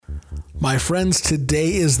My friends,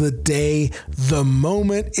 today is the day. The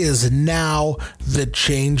moment is now. The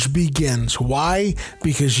change begins. Why?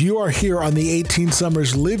 Because you are here on the 18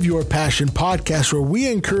 Summers Live Your Passion podcast, where we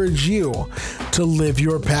encourage you to live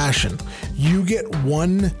your passion. You get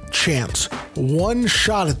one chance, one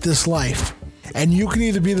shot at this life. And you can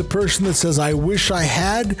either be the person that says, I wish I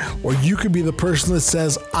had, or you can be the person that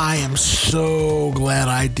says, I am so glad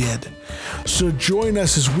I did. So join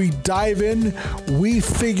us as we dive in, we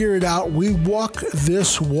figure it out, we walk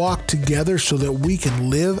this walk together so that we can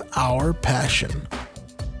live our passion.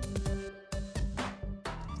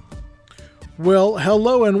 Well,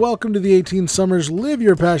 hello and welcome to the 18 Summers Live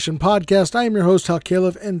Your Passion podcast. I am your host, Hal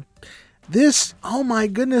Califf, and this, oh my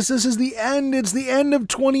goodness, this is the end. It's the end of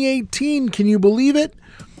 2018. Can you believe it?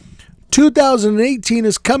 2018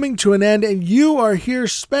 is coming to an end, and you are here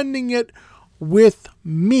spending it with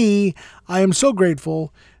me. I am so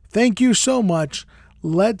grateful. Thank you so much.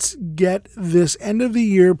 Let's get this end of the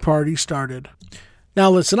year party started.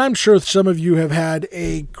 Now listen, I'm sure some of you have had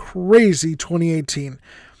a crazy 2018.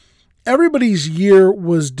 Everybody's year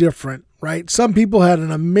was different, right? Some people had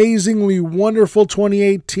an amazingly wonderful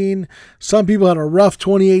 2018. Some people had a rough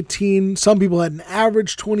 2018. Some people had an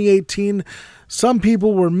average 2018. Some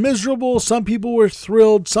people were miserable. Some people were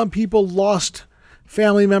thrilled. Some people lost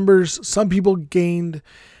family members. Some people gained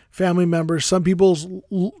family members. Some people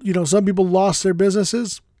lost their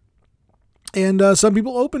businesses, and some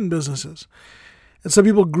people opened businesses, and some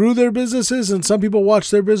people grew their businesses, and some people watched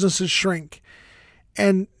their businesses shrink.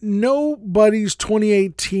 And nobody's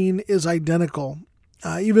 2018 is identical.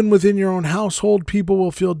 Even within your own household, people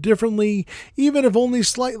will feel differently. Even if only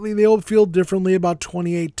slightly, they'll feel differently about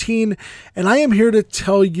 2018. And I am here to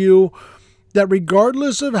tell you that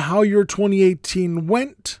regardless of how your 2018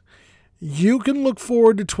 went, you can look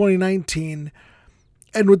forward to 2019.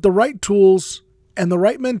 And with the right tools and the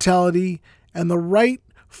right mentality and the right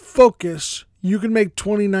focus, you can make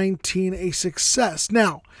 2019 a success.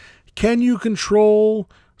 Now, can you control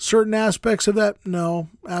certain aspects of that? No,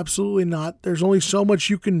 absolutely not. There's only so much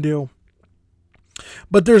you can do.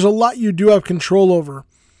 But there's a lot you do have control over.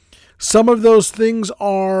 Some of those things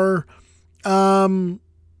are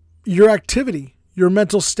your activity, your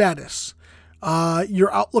mental status,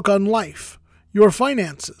 your outlook on life, your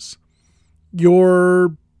finances,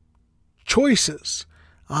 your choices,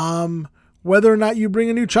 whether or not you bring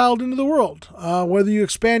a new child into the world, whether you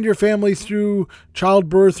expand your family through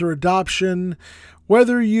childbirth or adoption,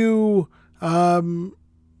 whether you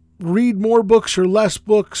read more books or less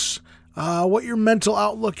books, what your mental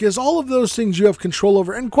outlook is, all of those things you have control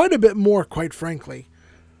over, and quite a bit more, quite frankly.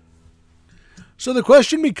 So the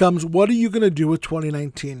question becomes, what are you going to do with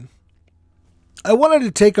 2019? I wanted to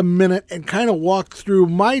take a minute and kind of walk through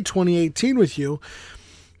my 2018 with you,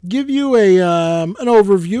 give you an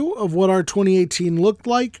overview of what our 2018 looked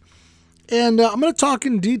like, and I'm going to talk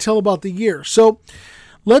in detail about the year. So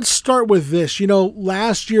let's start with this.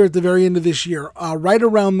 Last year at the very end of this year, right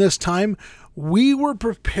around this time, we were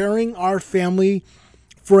preparing our family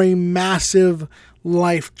for a massive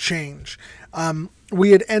life change. We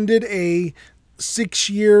had ended a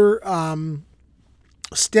 6-year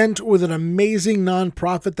stint with an amazing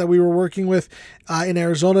nonprofit that we were working with in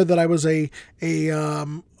Arizona that I was a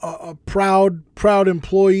proud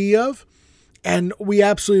employee of, and we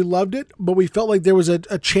absolutely loved it, but we felt like there was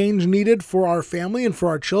a change needed for our family and for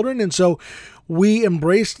our children, and so we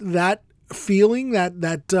embraced that feeling,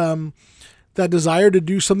 that desire to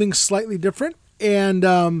do something slightly different. And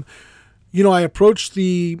I approached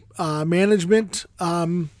the management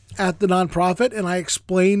at the nonprofit, and I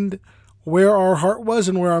explained where our heart was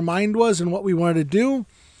and where our mind was and what we wanted to do.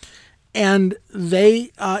 And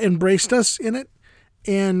they embraced us in it,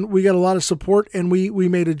 and we got a lot of support, and we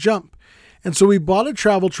made a jump. And so we bought a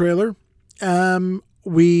travel trailer.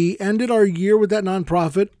 We ended our year with that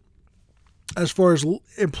nonprofit as far as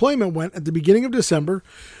employment went at the beginning of December.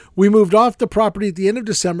 We moved off the property at the end of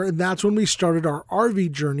December, and that's when we started our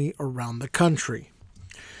RV journey around the country.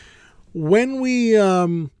 When we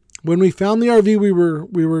found the RV we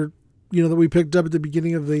were that we picked up at the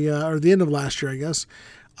beginning of the end of last year, I guess,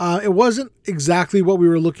 it wasn't exactly what we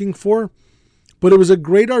were looking for, but it was a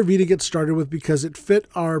great RV to get started with because it fit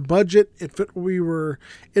our budget. It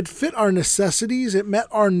fit our necessities. It met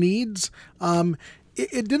our needs.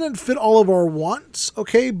 It didn't fit all of our wants,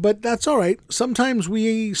 okay, but that's all right. Sometimes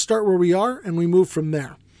we start where we are and we move from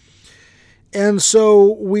there. And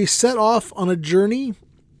so we set off on a journey,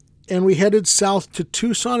 and we headed south to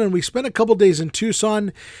Tucson, and we spent a couple days in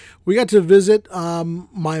Tucson. We got to visit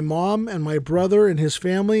my mom and my brother and his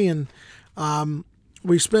family, and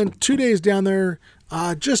we spent 2 days down there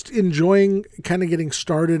just enjoying kind of getting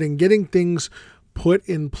started and getting things put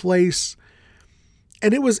in place.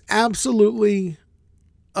 And it was absolutely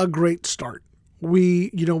a great start. We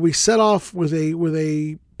set off with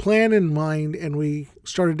a plan in mind, and we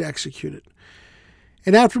started to execute it.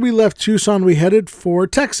 And after we left Tucson, we headed for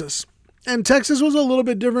Texas. And Texas was a little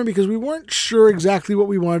bit different because we weren't sure exactly what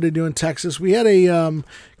we wanted to do in Texas. We had a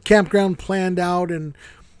campground planned out, and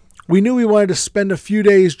we knew we wanted to spend a few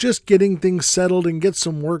days just getting things settled and get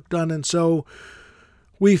some work done. And so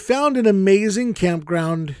we found an amazing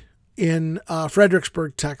campground in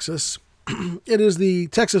Fredericksburg, Texas. It is the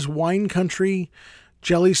Texas Wine Country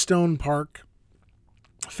Jellystone Park.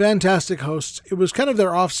 Fantastic hosts. It was kind of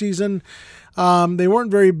their off season. They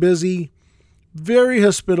weren't very busy, very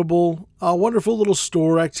hospitable, a wonderful little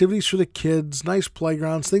store, activities for the kids, nice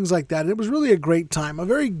playgrounds, things like that. It was really a great time, a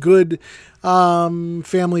very good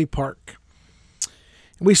family park.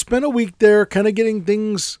 We spent a week there kind of getting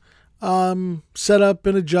things set up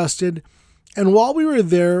and adjusted. And while we were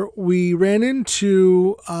there, we ran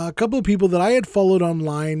into a couple of people that I had followed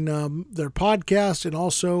online, their podcast and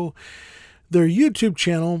also their YouTube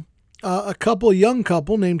channel. A young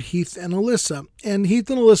couple named Heath and Alyssa. And Heath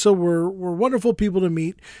and Alyssa were wonderful people to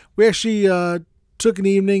meet. We actually took an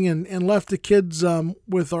evening and left the kids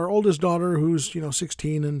with our oldest daughter, who's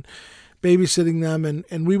 16, and babysitting them.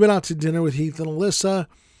 And we went out to dinner with Heath and Alyssa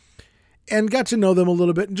and got to know them a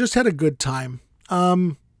little bit and just had a good time.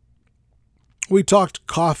 We talked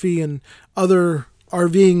coffee and other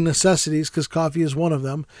RVing necessities, because coffee is one of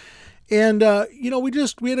them. And,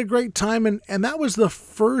 we had a great time. And that was the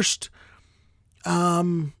first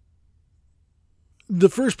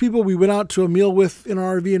people we went out to a meal with in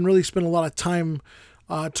our RV and really spent a lot of time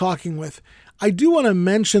talking with. I do want to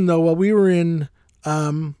mention, though, while we were in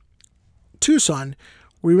Tucson,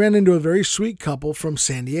 we ran into a very sweet couple from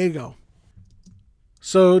San Diego.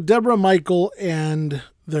 So Deborah, Michael, and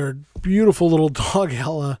their beautiful little dog,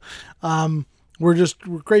 Ella, were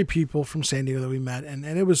great people from San Diego that we met. And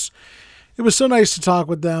it was so nice to talk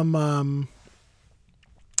with them.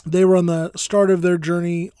 They were on the start of their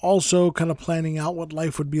journey, also kind of planning out what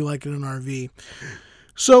life would be like in an RV.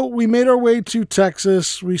 So we made our way to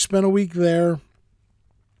Texas. We spent a week there.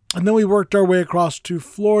 And then we worked our way across to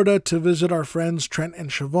Florida to visit our friends Trent and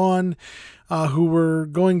Siobhan, who were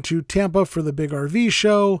going to Tampa for the big RV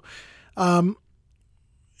show.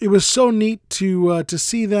 It was so neat to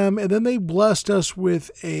see them. And then they blessed us with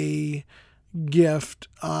a gift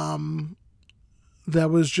that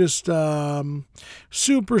was just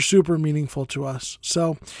super, super meaningful to us.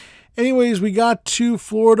 So anyways, we got to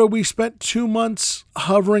Florida. We spent 2 months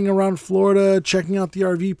hovering around Florida, checking out the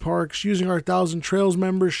RV parks, using our 1,000 Trails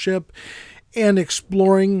membership, and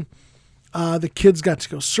exploring. The kids got to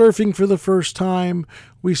go surfing for the first time.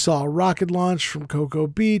 We saw a rocket launch from Cocoa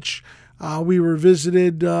Beach. We were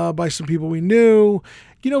visited by some people we knew.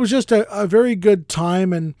 It was just a very good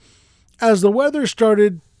time. And as the weather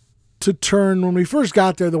started to turn, when we first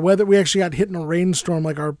got there, we actually got hit in a rainstorm,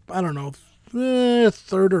 like our,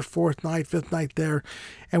 third or fifth night there.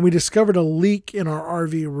 And we discovered a leak in our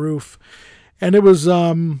RV roof. And it was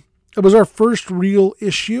our first real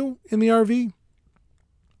issue in the RV.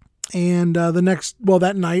 And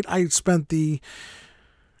that night I spent the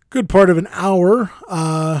good part of an hour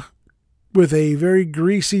with a very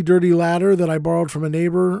greasy, dirty ladder that I borrowed from a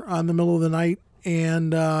neighbor in the middle of the night,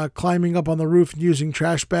 and climbing up on the roof and using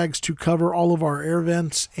trash bags to cover all of our air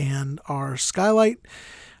vents and our skylight.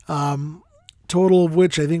 Total of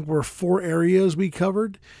which I think were 4 areas we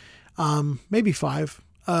covered, maybe 5.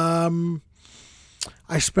 I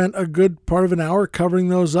spent a good part of an hour covering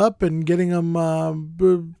those up and getting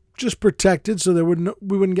them just protected so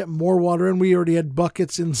we wouldn't get more water in. We already had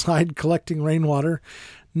buckets inside collecting rainwater.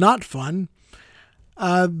 Not fun.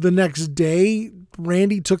 The next day,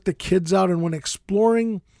 Randy took the kids out and went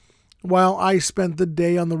exploring, while I spent the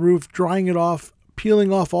day on the roof drying it off,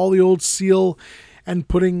 peeling off all the old seal, and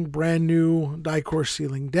putting brand new Dicor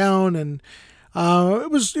sealing down. And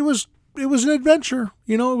it was an adventure.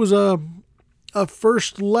 It was a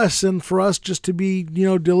first lesson for us just to be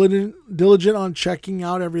diligent on checking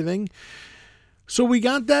out everything. So we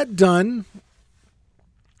got that done.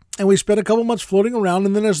 And we spent a couple months floating around,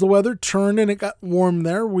 and then as the weather turned and it got warm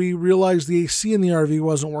there, we realized the AC in the RV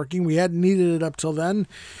wasn't working. We hadn't needed it up till then.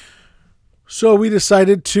 So we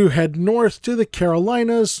decided to head north to the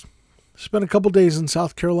Carolinas, spent a couple days in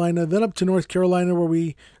South Carolina, then up to North Carolina, where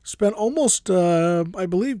we spent almost, I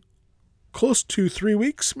believe, close to 3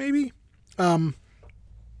 weeks maybe.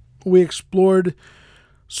 We explored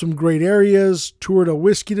some great areas, toured a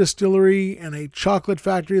whiskey distillery and a chocolate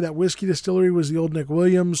factory. That whiskey distillery was the old Nick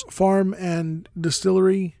Williams farm and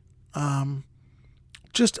distillery.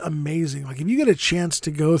 Just amazing. Like, if you get a chance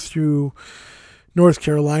to go through North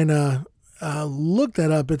Carolina, look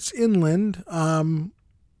that up. It's inland. But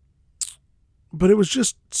it was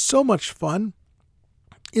just so much fun.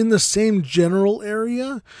 In the same general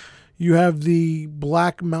area, you have the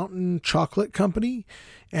Black Mountain Chocolate Company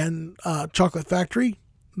and Chocolate Factory.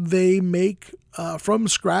 They make from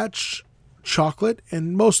scratch chocolate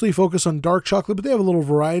and mostly focus on dark chocolate, but they have a little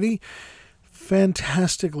variety.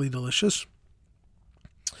 Fantastically delicious.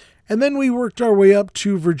 And then we worked our way up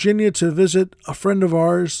to Virginia to visit a friend of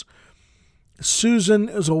ours. Susan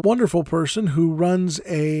is a wonderful person who runs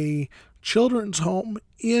a children's home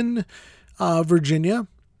in Virginia.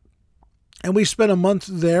 And we spent a month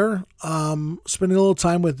there, spending a little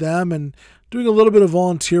time with them and doing a little bit of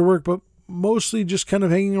volunteer work, but mostly just kind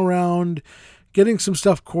of hanging around, getting some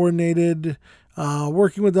stuff coordinated,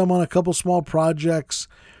 working with them on a couple small projects.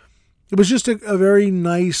 It was just a very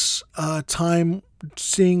nice time.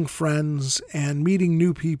 Seeing friends and meeting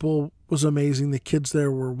new people was amazing. The kids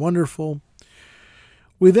there were wonderful.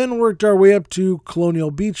 We then worked our way up to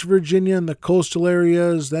Colonial Beach, Virginia, and the coastal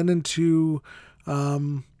areas, then into,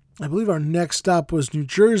 I believe our next stop was New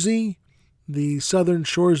Jersey, the southern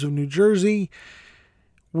shores of New Jersey,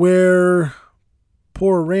 where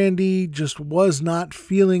poor Randy just was not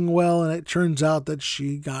feeling well, and it turns out that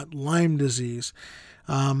she got Lyme disease.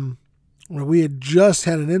 We had just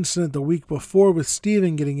had an incident the week before with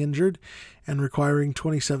Steven getting injured and requiring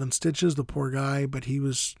 27 stitches, the poor guy, but he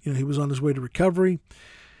was on his way to recovery.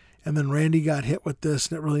 And then Randy got hit with this,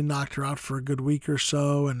 and it really knocked her out for a good week or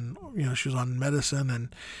so. And, she was on medicine.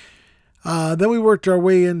 And then we worked our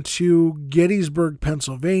way into Gettysburg,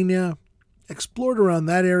 Pennsylvania, explored around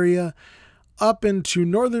that area, up into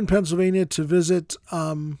northern Pennsylvania to visit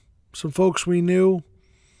some folks we knew.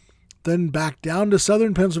 Then back down to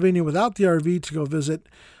southern Pennsylvania without the RV to go visit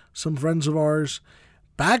some friends of ours.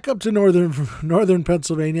 Back up to northern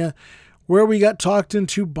Pennsylvania, where we got talked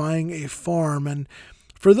into buying a farm. And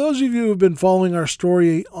for those of you who have been following our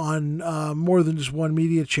story on more than just one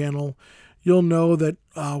media channel, you'll know that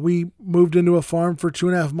we moved into a farm for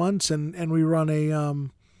 2.5 months, and we were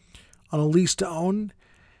on a lease to own.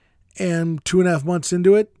 And 2.5 months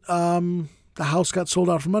into it, the house got sold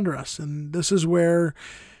out from under us. And this is where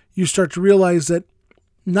you start to realize that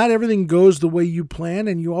not everything goes the way you plan,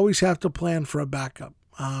 and you always have to plan for a backup.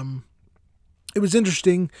 It was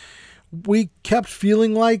interesting. We kept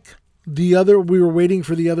feeling like we were waiting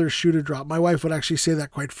for the other shoe to drop. My wife would actually say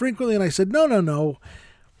that quite frequently, and I said, no.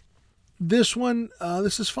 This one,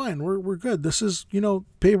 this is fine. We're good. This is,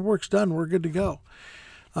 paperwork's done. We're good to go.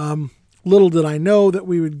 Little did I know that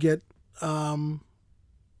we would get tumbled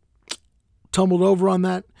over on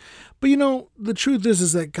that. But the truth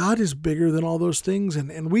is that God is bigger than all those things,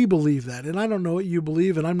 and we believe that. And I don't know what you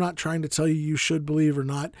believe, and I'm not trying to tell you should believe or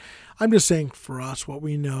not. I'm just saying for us what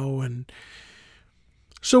we know. And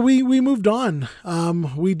so we moved on.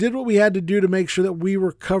 We did what we had to do to make sure that we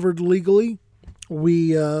were covered legally.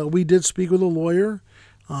 We did speak with a lawyer.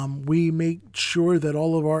 We made sure that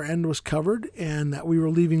all of our end was covered and that we were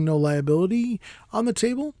leaving no liability on the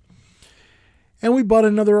table. And we bought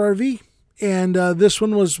another RV. And this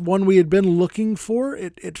one was one we had been looking for.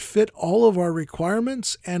 It fit all of our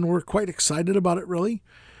requirements, and we're quite excited about it, really.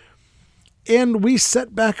 And we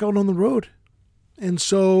set back out on the road. And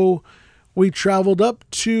so we traveled up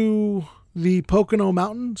to the Pocono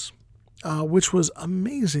Mountains, which was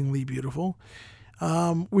amazingly beautiful.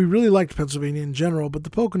 We really liked Pennsylvania in general, but the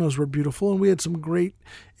Poconos were beautiful, and we had some great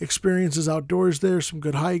experiences outdoors there, some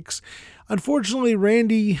good hikes. Unfortunately,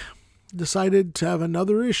 Randy decided to have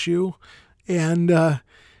another issue, and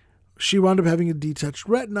she wound up having a detached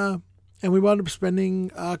retina, and we wound up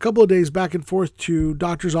spending a couple of days back and forth to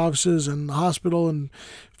doctor's offices and the hospital in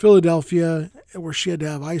Philadelphia, where she had to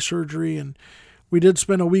have eye surgery, and we did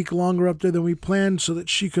spend a week longer up there than we planned so that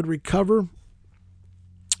she could recover.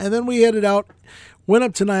 And then we headed out, went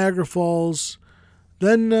up to Niagara Falls,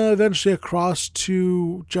 then eventually across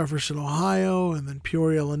to Jefferson, Ohio, and then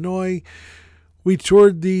Peoria, Illinois. We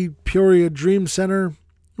toured the Peoria Dream Center,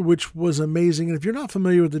 which was amazing. And if you're not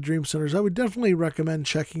familiar with the Dream Centers, I would definitely recommend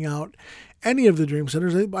checking out any of the Dream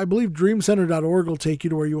Centers. I believe dreamcenter.org will take you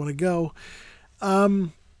to where you want to go.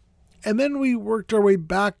 And then we worked our way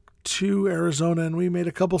back to Arizona, and we made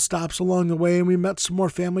a couple stops along the way, and we met some more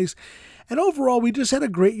families. And overall, we just had a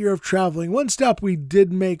great year of traveling. One stop we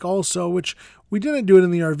did make also, which we didn't do it in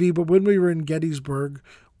the RV, but when we were in Gettysburg,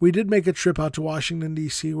 we did make a trip out to Washington,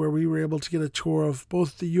 D.C., where we were able to get a tour of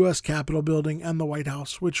both the U.S. Capitol building and the White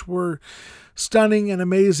House, which were stunning and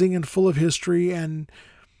amazing and full of history and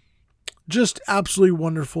just absolutely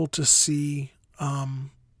wonderful to see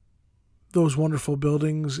those wonderful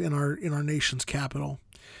buildings in our nation's capital.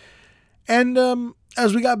 And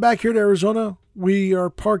as we got back here to Arizona, we are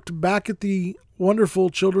parked back at the wonderful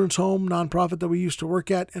children's home nonprofit that we used to work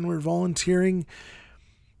at, and we're volunteering.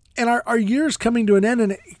 And our year's coming to an end,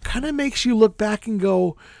 and it kind of makes you look back and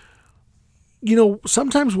go,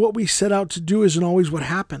 sometimes what we set out to do isn't always what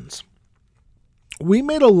happens. We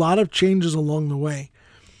made a lot of changes along the way.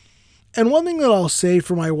 And one thing that I'll say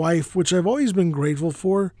for my wife, which I've always been grateful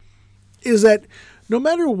for, is that no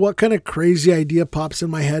matter what kind of crazy idea pops in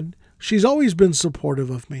my head, she's always been supportive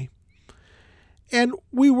of me. And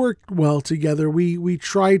we worked well together. We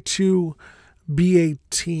try to be a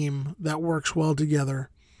team that works well together.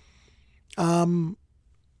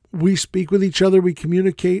 We speak with each other. We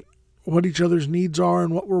communicate what each other's needs are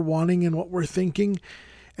and what we're wanting and what we're thinking.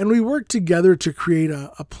 And we work together to create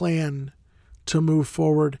a plan to move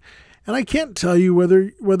forward. And I can't tell you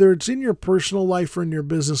whether it's in your personal life or in your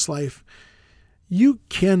business life, you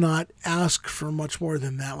cannot ask for much more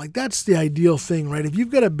than that. Like, that's the ideal thing, right? If you've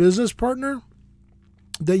got a business partner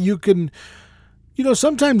that you can,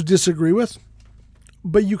 sometimes disagree with,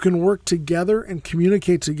 but you can work together and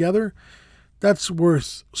communicate together, that's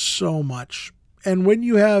worth so much. And when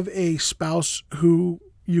you have a spouse who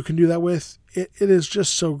you can do that with, it is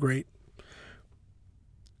just so great.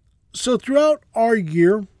 So throughout our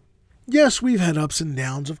year, yes, we've had ups and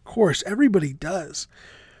downs. Of course, everybody does.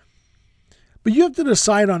 But you have to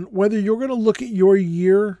decide on whether you're going to look at your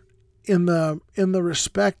year in the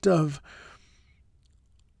respect of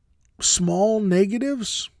small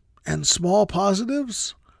negatives and small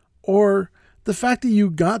positives, or the fact that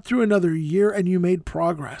you got through another year and you made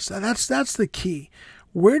progress. That's the key.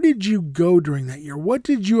 Where did you go during that year? What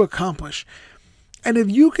did you accomplish? And if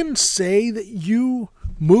you can say that you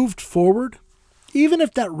moved forward, even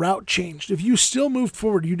if that route changed, if you still moved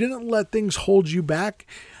forward, you didn't let things hold you back,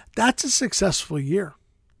 that's a successful year.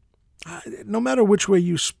 No matter which way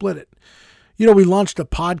you split it. We launched a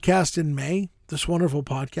podcast in May, this wonderful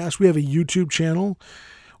podcast. We have a YouTube channel.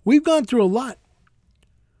 We've gone through a lot.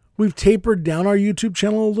 We've tapered down our YouTube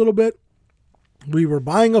channel a little bit. We were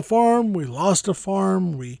buying a farm. We lost a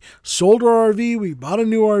farm. We sold our RV. We bought a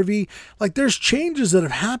new RV. Like, there's changes that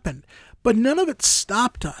have happened, but none of it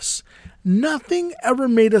stopped us. Nothing ever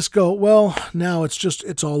made us go, well, now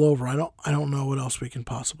it's all over. I don't know what else we can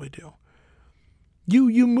possibly do.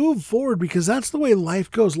 You move forward because that's the way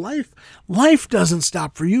life goes. Life doesn't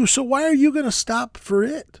stop for you. So why are you going to stop for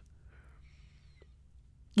it?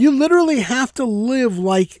 You literally have to live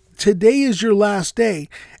like today is your last day,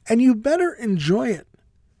 and you better enjoy it.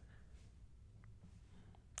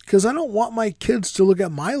 Because I don't want my kids to look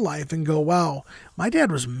at my life and go, wow, my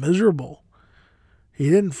dad was miserable. He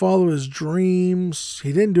didn't follow his dreams.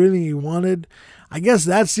 He didn't do anything he wanted. I guess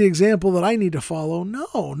that's the example that I need to follow. No.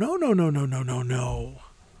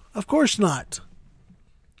 Of course not.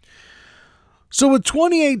 So with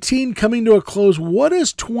 2018 coming to a close, what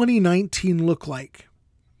does 2019 look like?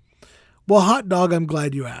 Well, hot dog, I'm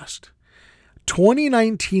glad you asked.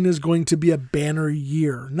 2019 is going to be a banner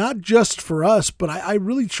year, not just for us, but I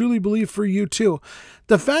really truly believe for you too.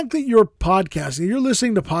 The fact that you're podcasting, you're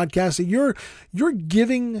listening to podcasts, you're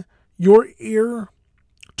giving your ear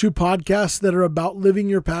to podcasts that are about living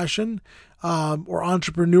your passion, or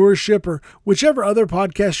entrepreneurship, or whichever other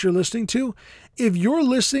podcast you're listening to. If you're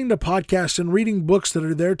listening to podcasts and reading books that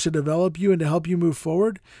are there to develop you and to help you move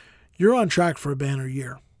forward, you're on track for a banner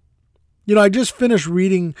year. I just finished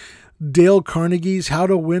reading Dale Carnegie's How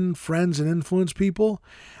to Win Friends and Influence People.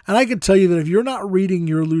 And I can tell you that if you're not reading,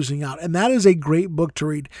 you're losing out. And that is a great book to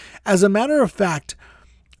read. As a matter of fact,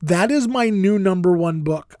 that is my new number one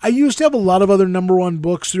book. I used to have a lot of other number one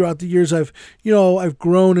books throughout the years. I've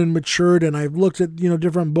grown and matured, and I've looked at,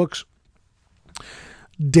 different books.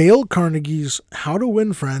 Dale Carnegie's How to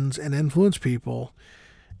Win Friends and Influence People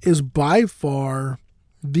is by far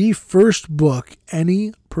the first book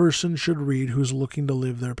any person should read who's looking to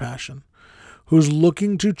live their passion, who's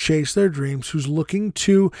looking to chase their dreams, who's looking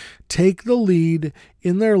to take the lead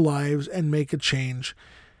in their lives and make a change.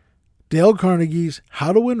 Dale Carnegie's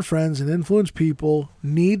How to Win Friends and Influence People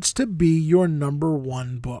needs to be your number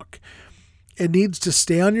one book. It needs to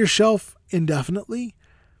stay on your shelf indefinitely.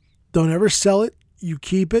 Don't ever sell it. You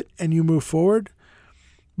keep it and you move forward.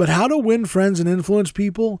 But How to Win Friends and Influence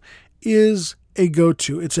People is a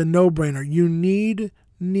go-to. It's a no-brainer. You need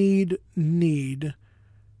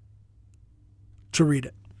to read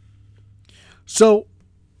it. So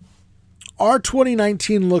our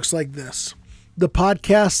 2019 looks like this. The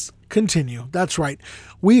podcasts continue. That's right.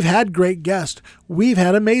 We've had great guests. We've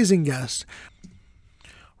had amazing guests.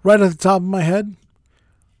 Right off the top of my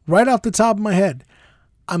head,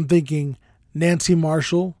 I'm thinking Nancy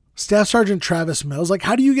Marshall, Staff Sergeant Travis Mills. Like,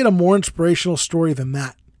 how do you get a more inspirational story than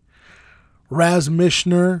that? Raz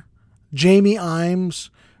Mishner, Jamie Imes,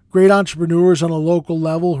 great entrepreneurs on a local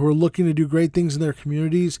level who are looking to do great things in their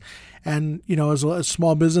communities. And, as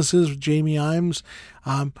small businesses, Jamie Imes,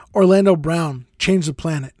 Orlando Brown, Change the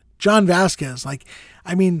Planet, John Vasquez.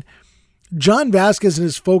 John Vasquez and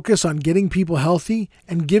his focus on getting people healthy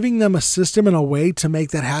and giving them a system and a way to make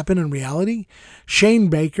that happen in reality. Shane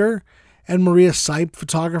Baker and Maria Sipe,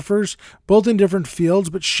 photographers, both in different fields,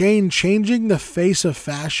 but Shane changing the face of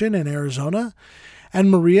fashion in Arizona, and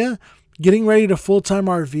Maria getting ready to full-time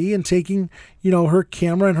RV and taking, her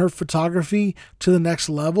camera and her photography to the next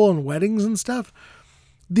level in weddings and stuff.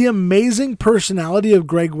 The amazing personality of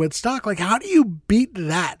Greg Wittstock. Like, how do you beat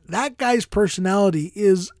that? That guy's personality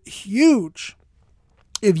is huge.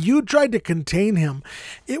 If you tried to contain him,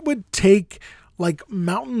 it would take like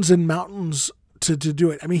mountains and mountains to do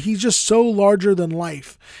it. He's just so larger than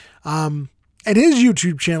life. And his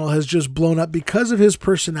YouTube channel has just blown up because of his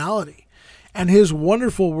personality and his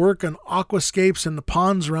wonderful work on aquascapes and the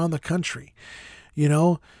ponds around the country.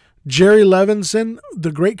 Jerry Levinson,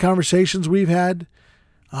 the great conversations we've had.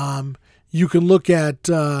 You can look at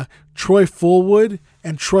Troy Fullwood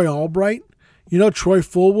and Troy Albright. Troy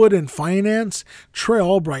Fullwood in finance, Troy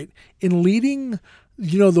Albright in leading,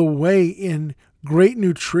 the way in great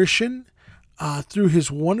nutrition through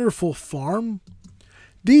his wonderful farm.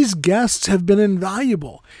 These guests have been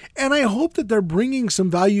invaluable, and I hope that they're bringing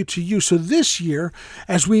some value to you. So this year,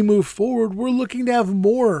 as we move forward, we're looking to have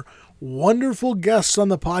more wonderful guests on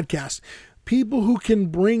the podcast. People who can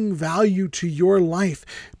bring value to your life.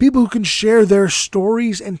 People who can share their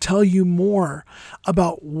stories and tell you more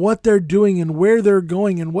about what they're doing and where they're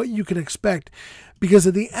going and what you can expect. Because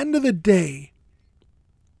at the end of the day,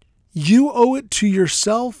 you owe it to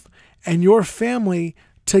yourself and your family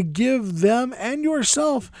to give them and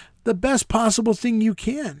yourself the best possible thing you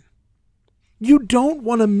can. You don't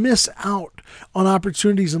want to miss out on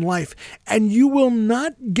opportunities in life, and you will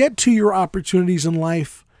not get to your opportunities in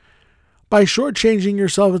life by shortchanging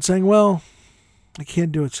yourself and saying, well, I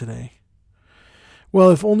can't do it today.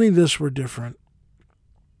 Well, if only this were different.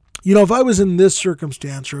 If I was in this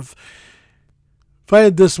circumstance, or if I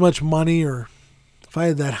had this much money, or if I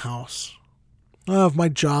had that house, if my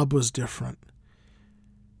job was different.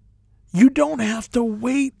 You don't have to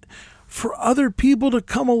wait for other people to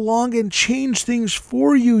come along and change things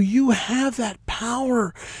for you. You have that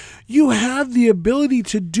power. You have the ability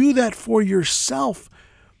to do that for yourself.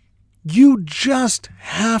 You just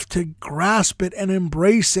have to grasp it and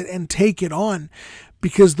embrace it and take it on,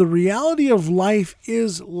 because the reality of life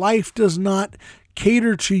is life does not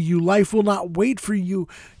cater to you. Life will not wait for you.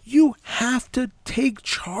 You have to take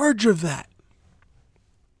charge of that.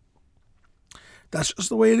 That's just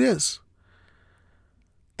the way it is.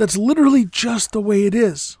 That's literally just the way it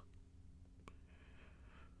is.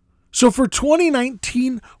 So for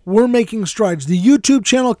 2019, we're making strides. The YouTube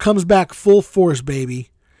channel comes back full force, baby.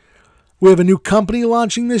 We have a new company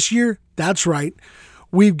launching this year. That's right.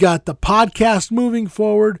 We've got the podcast moving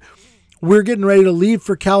forward. We're getting ready to leave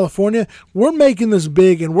for California. We're making this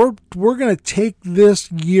big, and we're going to take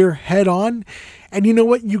this year head on. And you know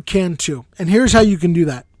what? You can too. And here's how you can do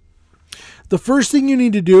that. The first thing you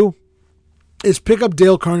need to do is pick up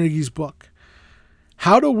Dale Carnegie's book,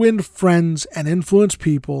 How to Win Friends and Influence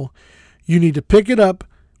People. You need to pick it up,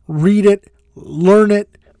 read it, learn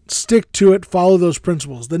it, stick to it, follow those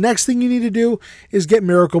principles. The next thing you need to do is get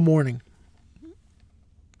Miracle Morning.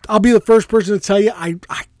 I'll be the first person to tell you, I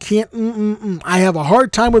can't, I have a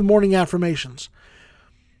hard time with morning affirmations.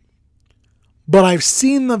 But I've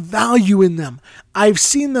seen the value in them. I've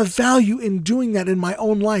seen the value in doing that in my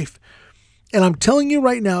own life. And I'm telling you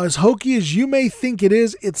right now, as hokey as you may think it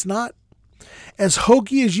is, it's not. As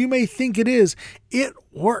hokey as you may think it is, it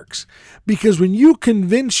works. Because when you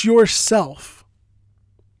convince yourself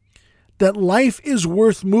that life is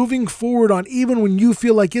worth moving forward on, even when you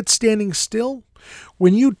feel like it's standing still,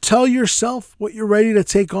 when you tell yourself what you're ready to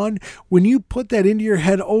take on, when you put that into your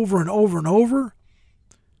head over and over and over,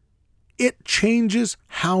 it changes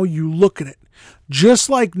how you look at it. Just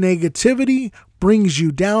like negativity brings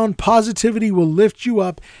you down, positivity will lift you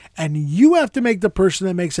up, and you have to make the person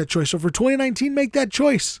that makes that choice. So for 2019, make that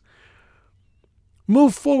choice.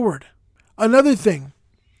 Move forward. Another thing,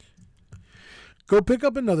 go pick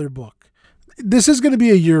up another book. This is going to be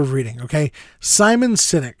a year of reading, okay? Simon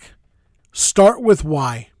Sinek, Start with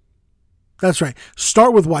Why. That's right.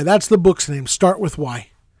 Start with why. That's the book's name. Start with why.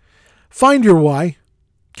 Find your why.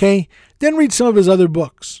 Okay. Then read some of his other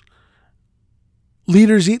books.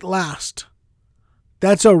 Leaders Eat Last.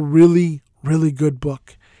 That's a really, really good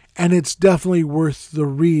book. And it's definitely worth the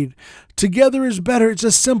read. Together is Better. It's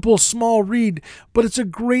a simple, small read, but it's a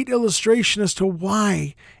great illustration as to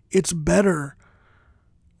why it's better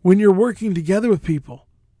when you're working together with people.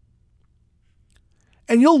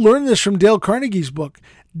 And you'll learn this from Dale Carnegie's book.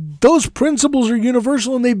 Those principles are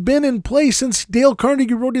universal, and they've been in place since Dale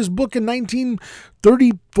Carnegie wrote his book in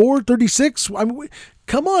 1934, 36. I mean,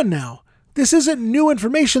 come on now. This isn't new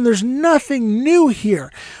information. There's nothing new here.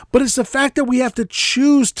 But it's the fact that we have to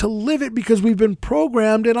choose to live it because we've been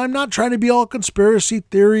programmed. And I'm not trying to be all conspiracy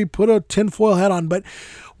theory, put a tinfoil hat on, but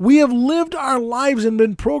we have lived our lives and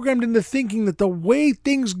been programmed into thinking that the way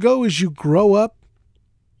things go is you grow up,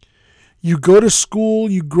 you go to school,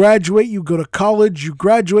 you graduate, you go to college, you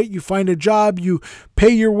graduate, you find a job, you pay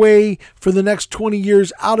your way for the next 20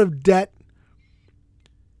 years out of debt,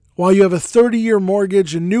 while you have a 30-year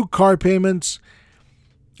mortgage and new car payments,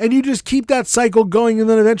 and you just keep that cycle going, and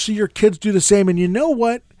then eventually your kids do the same. And you know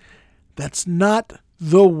what? That's not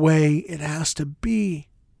the way it has to be.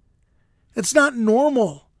 It's not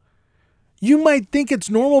normal. You might think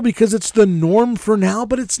it's normal because it's the norm for now,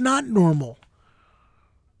 but it's not normal.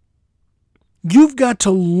 You've got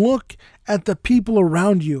to look at the people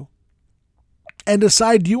around you and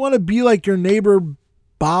decide, do you want to be like your neighbor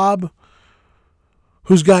Bob,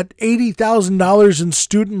 who's got $80,000 in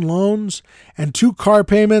student loans and 2 car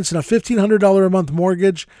payments and a $1,500 a month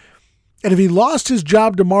mortgage? And if he lost his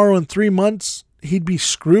job tomorrow in 3 months, he'd be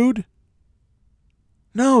screwed?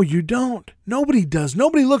 No, you don't. Nobody does.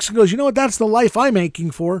 Nobody looks and goes, you know what? That's the life I'm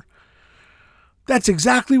aching for. That's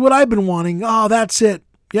exactly what I've been wanting. Oh, that's it.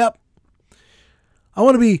 Yep. I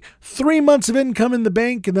want to be 3 months of income in the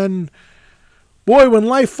bank, and then, boy, when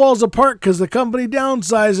life falls apart because the company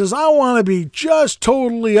downsizes, I want to be just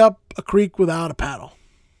totally up a creek without a paddle.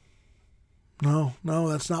 No,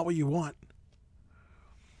 that's not what you want.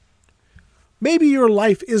 Maybe your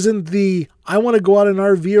life isn't the, I want to go out in an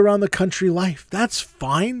RV around the country life. That's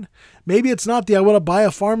fine. Maybe it's not the, I want to buy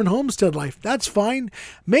a farm and homestead life. That's fine.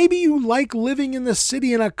 Maybe you like living in the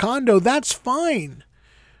city in a condo. That's fine.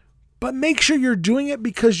 But make sure you're doing it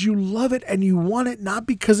because you love it and you want it, not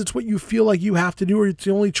because it's what you feel like you have to do or it's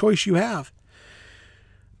the only choice you have.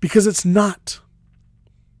 Because it's not.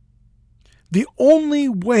 The only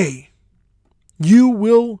way you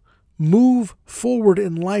will move forward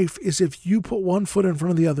in life is if you put one foot in front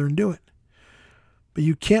of the other and do it. But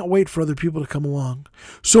you can't wait for other people to come along.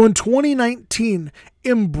 So in 2019,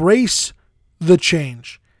 embrace the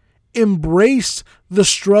change. Embrace the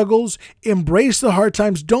struggles. Embrace the hard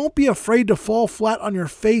times. Don't be afraid to fall flat on your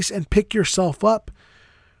face and pick yourself up.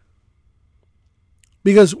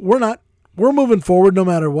 Because we're moving forward no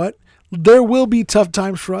matter what. There will be tough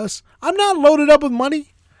times for us. I'm not loaded up with money.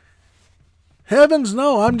 Heavens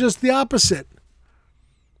no, I'm just the opposite.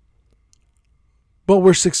 But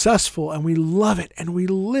we're successful and we love it and we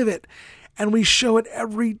live it and we show it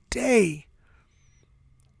every day.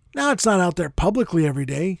 Now it's not out there publicly every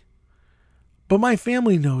day, but my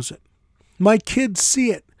family knows it. My kids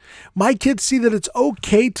see it. My kids see that it's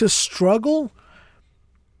okay to struggle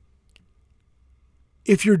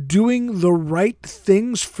if you're doing the right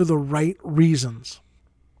things for the right reasons.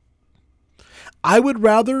 I would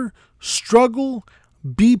rather struggle,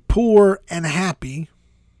 be poor, and happy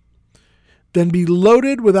than be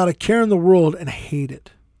loaded without a care in the world and hate it.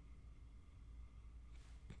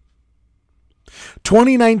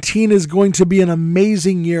 2019 is going to be an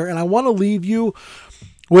amazing year, and I want to leave you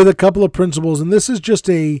with a couple of principles. And this is just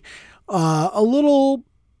a little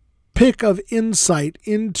pick of insight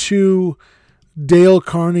into Dale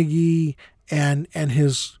Carnegie and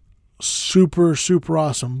his super, super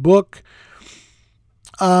awesome book.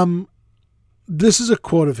 This is a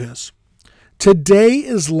quote of his. Today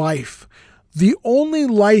is life, the only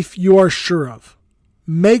life you are sure of.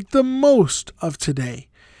 Make the most of today.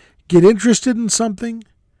 Get interested in something,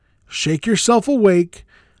 shake yourself awake,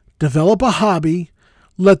 develop a hobby,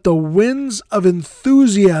 let the winds of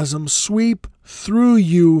enthusiasm sweep through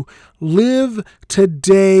you. Live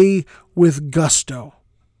today with gusto.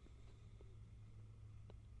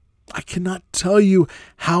 I cannot tell you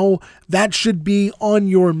how that should be on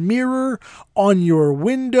your mirror, on your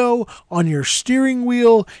window, on your steering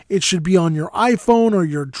wheel. It should be on your iPhone or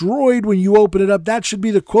your Droid when you open it up. That should be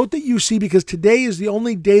the quote that you see, because today is the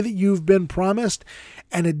only day that you've been promised,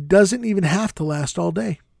 and it doesn't even have to last all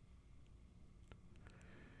day.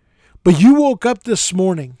 But you woke up this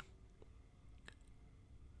morning.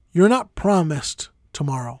 You're not promised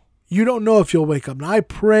tomorrow. You don't know if you'll wake up. Now, I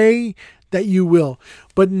pray that you will.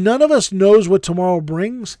 But none of us knows what tomorrow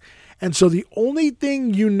brings. And so the only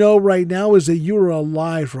thing you know right now is that you are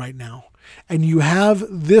alive right now. And you have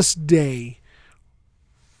this day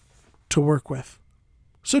to work with.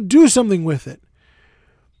 So do something with it.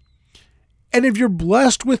 And if you're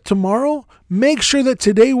blessed with tomorrow, make sure that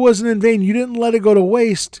today wasn't in vain. You didn't let it go to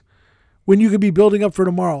waste when you could be building up for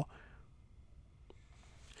tomorrow.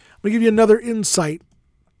 I'm going to give you another insight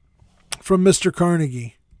from Mr.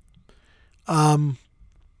 Carnegie.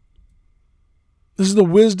 This is the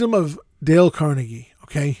wisdom of Dale Carnegie,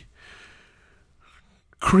 okay?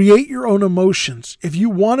 Create your own emotions. If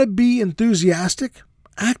you want to be enthusiastic,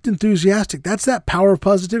 act enthusiastic. That's that power of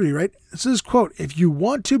positivity, right? This is his quote. If you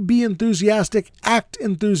want to be enthusiastic, act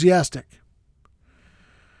enthusiastic.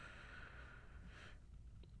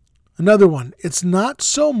 Another one. It's not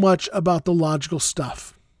so much about the logical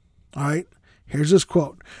stuff. All right? Here's this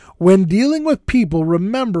quote. When dealing with people,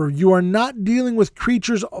 remember you are not dealing with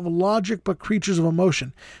creatures of logic, but creatures of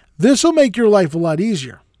emotion. This will make your life a lot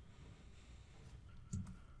easier.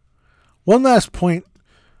 One last point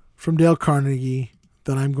from Dale Carnegie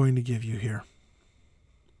that I'm going to give you here.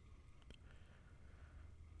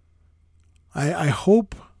 I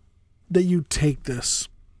hope that you take this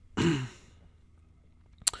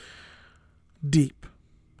deep.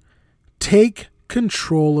 Take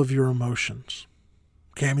control of your emotions.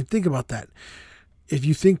 Okay, I mean, think about that. If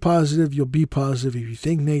you think positive, you'll be positive. If you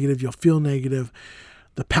think negative, you'll feel negative.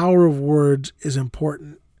 The power of words is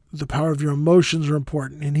important. The power of your emotions are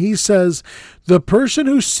important. And he says, the person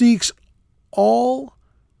who seeks all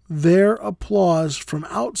their applause from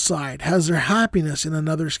outside has their happiness in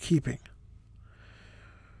another's keeping.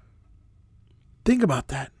 Think about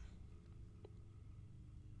that.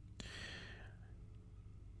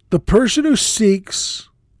 The person who seeks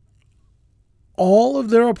all of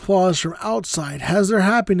their applause from outside has their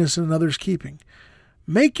happiness in another's keeping.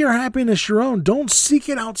 Make your happiness your own. Don't seek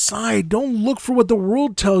it outside. Don't look for what the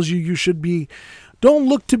world tells you you should be. Don't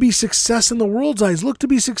look to be success in the world's eyes. Look to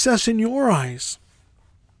be success in your eyes.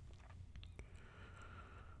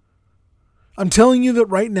 I'm telling you that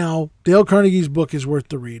right now, Dale Carnegie's book is worth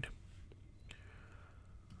the read.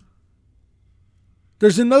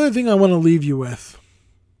 There's another thing I want to leave you with.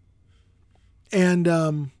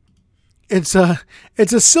 And it's a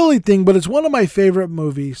silly thing, but it's one of my favorite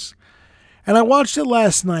movies. And I watched it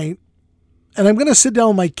last night. And I'm going to sit down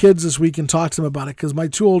with my kids this week and talk to them about it because my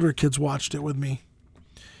two older kids watched it with me.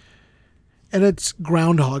 And it's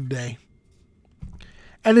Groundhog Day.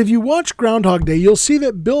 And if you watch Groundhog Day, you'll see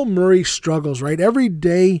that Bill Murray struggles, right? Every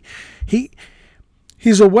day,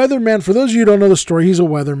 he's a weatherman. For those of you who don't know the story, he's a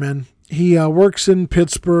weatherman. He works in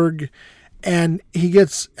Pittsburgh, and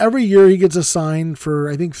every year he gets assigned for,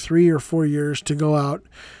 I think, 3 or 4 years to go out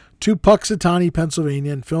to Puxatawny,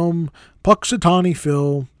 Pennsylvania, and film Puxatawny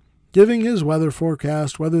Phil, giving his weather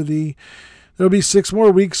forecast, whether there'll be 6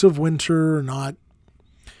 more weeks of winter or not.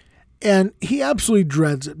 And he absolutely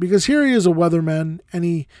dreads it because here he is, a weatherman, and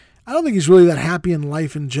I don't think he's really that happy in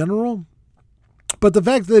life in general. But the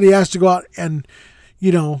fact that he has to go out and,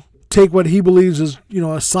 take what he believes is,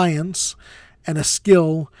 a science and a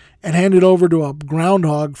skill and hand it over to a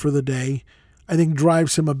groundhog for the day, I think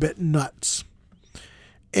drives him a bit nuts.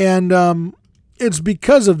 And it's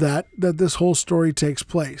because of that this whole story takes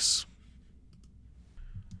place.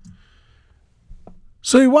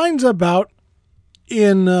 So he winds up out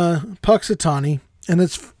in Puxatawny, and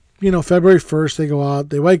it's, February 1st, they go out,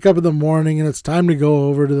 they wake up in the morning, and it's time to go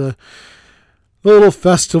over to the little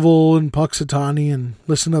festival in Puxatawny and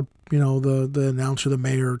listen to, the announcer, the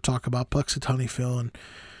mayor, talk about Puxatawny Phil. And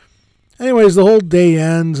anyways, the whole day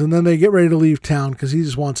ends, and then they get ready to leave town because he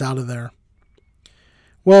just wants out of there.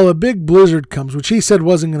 Well, a big blizzard comes, which he said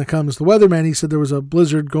wasn't going to come. As the weatherman, he said there was a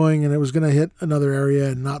blizzard going, and it was going to hit another area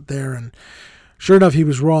and not there. And sure enough, he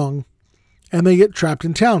was wrong. And they get trapped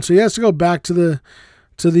in town. So he has to go back to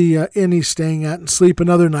the inn he's staying at and sleep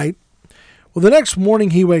another night. Well, the next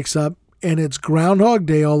morning he wakes up, and it's Groundhog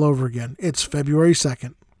Day all over again. It's February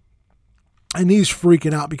 2nd. And he's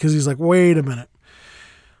freaking out because he's like, wait a minute.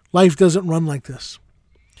 Life doesn't run like this.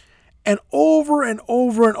 And over and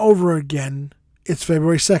over and over again, it's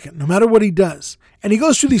February 2nd, no matter what he does. And he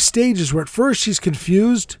goes through these stages where at first he's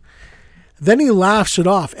confused, then he laughs it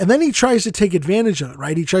off, and then he tries to take advantage of it,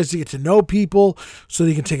 right? He tries to get to know people so that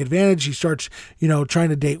he can take advantage. He starts, trying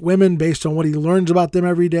to date women based on what he learns about them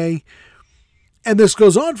every day. And this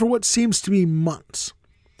goes on for what seems to be months.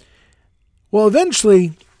 Well,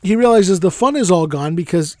 eventually, he realizes the fun is all gone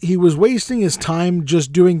because he was wasting his time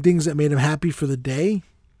just doing things that made him happy for the day.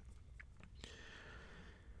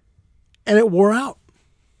 And it wore out.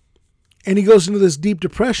 and he goes into this deep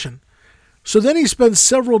depression. So then he spends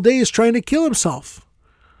several days trying to kill himself.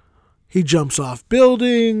 He jumps off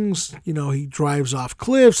buildings, he drives off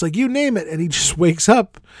cliffs, like you name it, and he just wakes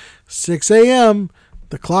up 6 a.m.,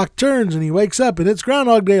 the clock turns and he wakes up and it's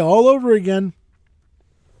Groundhog Day all over again.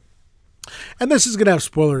 And this is going to have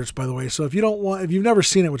spoilers, by the way. So if you've never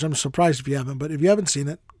seen it, which I'm surprised if you haven't, but if you haven't seen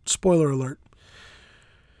it, spoiler alert.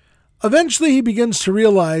 Eventually he begins to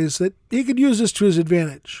realize that he could use this to his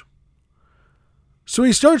advantage. So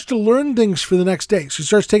he starts to learn things for the next day. So he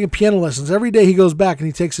starts taking piano lessons. Every day he goes back and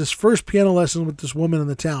he takes his first piano lesson with this woman in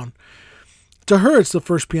the town. To her, it's the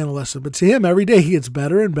first piano lesson, but to him, every day he gets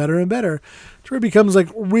better and better and better, to where he becomes like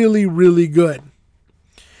really, really good.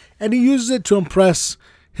 And he uses it to impress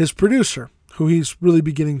his producer, who he's really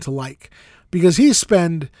beginning to like, because he's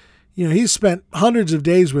spent hundreds of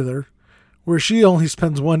days with her, where she only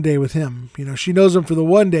spends one day with him. She knows him for the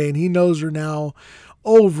one day, and he knows her now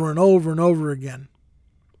over and over and over again.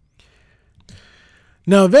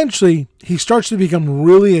 Now, eventually, he starts to become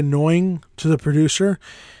really annoying to the producer,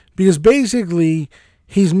 because basically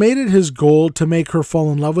he's made it his goal to make her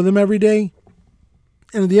fall in love with him every day.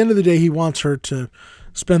 And at the end of the day, he wants her to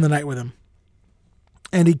spend the night with him.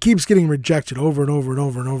 And he keeps getting rejected over and over and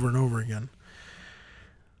over and over and over again.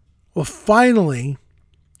 Well, finally,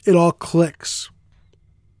 it all clicks.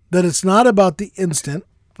 That it's not about the instant,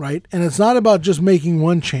 right? And it's not about just making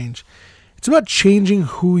one change. It's about changing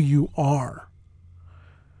who you are.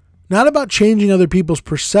 Not about changing other people's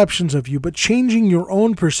perceptions of you, but changing your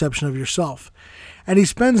own perception of yourself. And he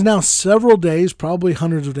spends now several days, probably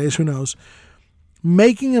hundreds of days, who knows,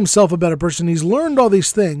 making himself a better person. He's learned all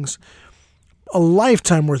these things, a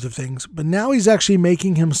lifetime worth of things, but now he's actually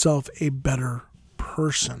making himself a better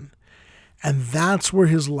person. And that's where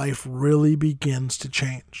his life really begins to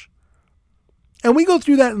change. And we go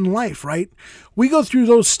through that in life, right? We go through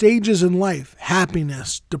those stages in life,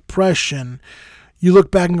 happiness, depression. You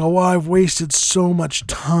look back and go, wow, I've wasted so much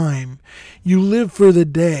time. You live for the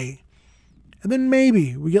day. And then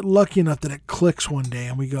maybe we get lucky enough that it clicks one day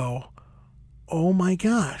and we go, oh my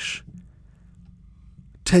gosh,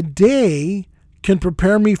 today can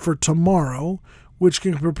prepare me for tomorrow, which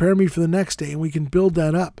can prepare me for the next day, and we can build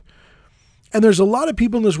that up. And there's a lot of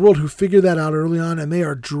people in this world who figure that out early on, and they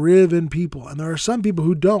are driven people. And there are some people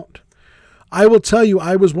who don't. I will tell you,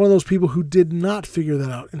 I was one of those people who did not figure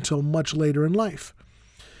that out until much later in life.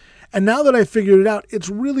 And now that I figured it out, it's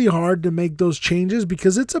really hard to make those changes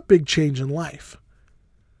because it's a big change in life.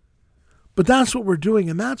 But that's what we're doing,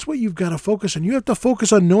 and that's what you've got to focus on. You have to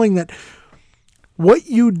focus on knowing that what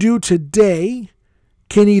you do today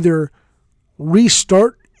can either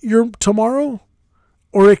restart your tomorrow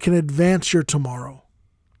or it can advance your tomorrow.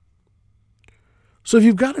 So if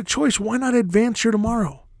you've got a choice, why not advance your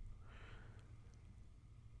tomorrow?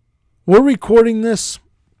 We're recording this,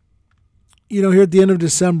 here at the end of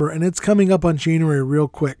December, and it's coming up on January real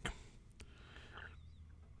quick.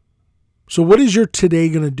 So what is your today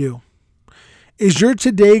going to do? Is your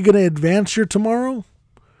today going to advance your tomorrow?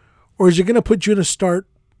 Or is it going to put you in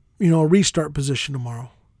a restart position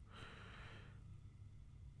tomorrow?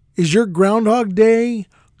 Is your Groundhog Day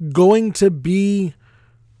going to be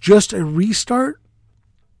just a restart?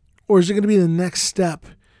 Or is it going to be the next step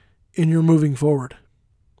in your moving forward?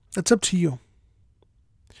 That's up to you.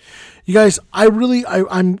 You guys,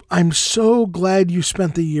 I'm so glad you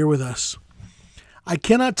spent the year with us. I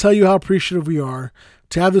cannot tell you how appreciative we are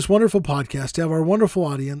to have this wonderful podcast, to have our wonderful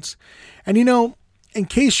audience. And in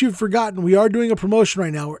case you've forgotten, we are doing a promotion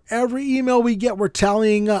right now where every email we get, we're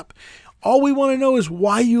tallying up. All we want to know is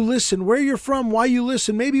why you listen, where you're from, why you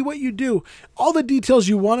listen, maybe what you do. All the details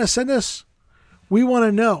you want to send us, we want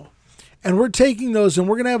to know. And we're taking those and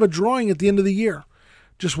we're going to have a drawing at the end of the year.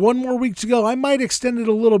 Just one more week to go. I might extend it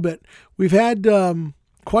a little bit. We've had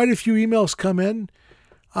quite a few emails come in.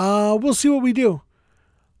 We'll see what we do.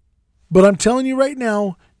 But I'm telling you right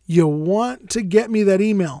now, you want to get me that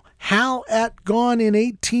email.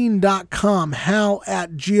 hal@gonein18.com.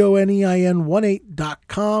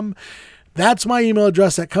 hal@gonein18.com. That's my email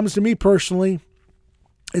address. That comes to me personally.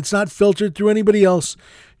 It's not filtered through anybody else.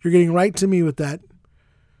 You're getting right to me with that.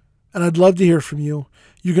 And I'd love to hear from you.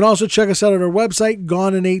 You can also check us out at our website,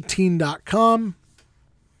 gonein18.com.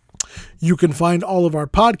 You can find all of our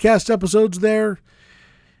podcast episodes there.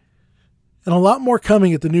 And a lot more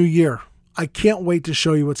coming at the new year. I can't wait to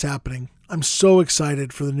show you what's happening. I'm so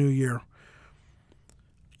excited for the new year.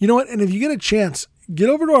 You know what? And if you get a chance, get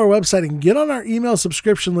over to our website and get on our email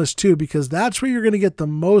subscription list too, because that's where you're going to get the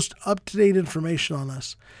most up-to-date information on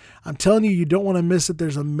us. I'm telling you, you don't want to miss it.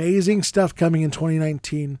 There's amazing stuff coming in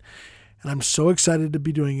 2019, and I'm so excited to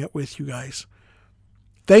be doing it with you guys.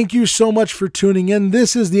 Thank you so much for tuning in.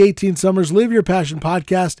 This is the 18 Summers Live Your Passion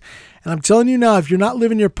podcast. And I'm telling you now, if you're not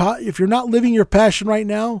living your passion right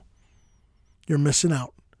now, you're missing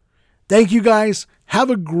out. Thank you guys. Have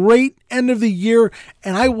a great end of the year,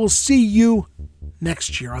 and I will see you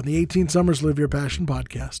next year on the 18 Summers Live Your Passion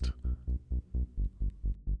podcast.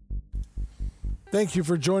 Thank you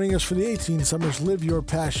for joining us for the 18 Summers Live Your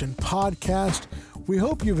Passion podcast. We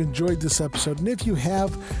hope you've enjoyed this episode, and if you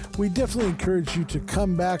have, we definitely encourage you to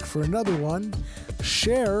come back for another one.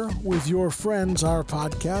 Share with your friends our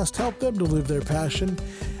podcast, help them to live their passion,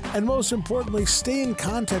 and most importantly, stay in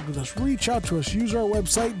contact with us. Reach out to us. Use our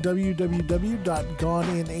website,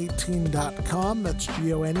 www.gonein18.com. That's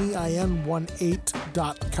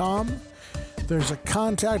GONEIN18.com. There's a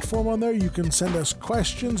contact form on there. You can send us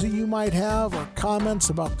questions that you might have or comments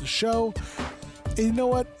about the show. And you know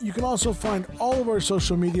what? You can also find all of our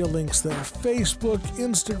social media links there. Facebook,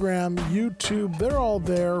 Instagram, YouTube. They're all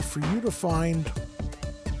there for you to find.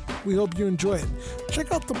 We hope you enjoy it.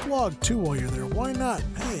 Check out the blog too while you're there. Why not?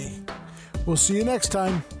 Hey, we'll see you next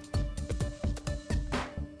time.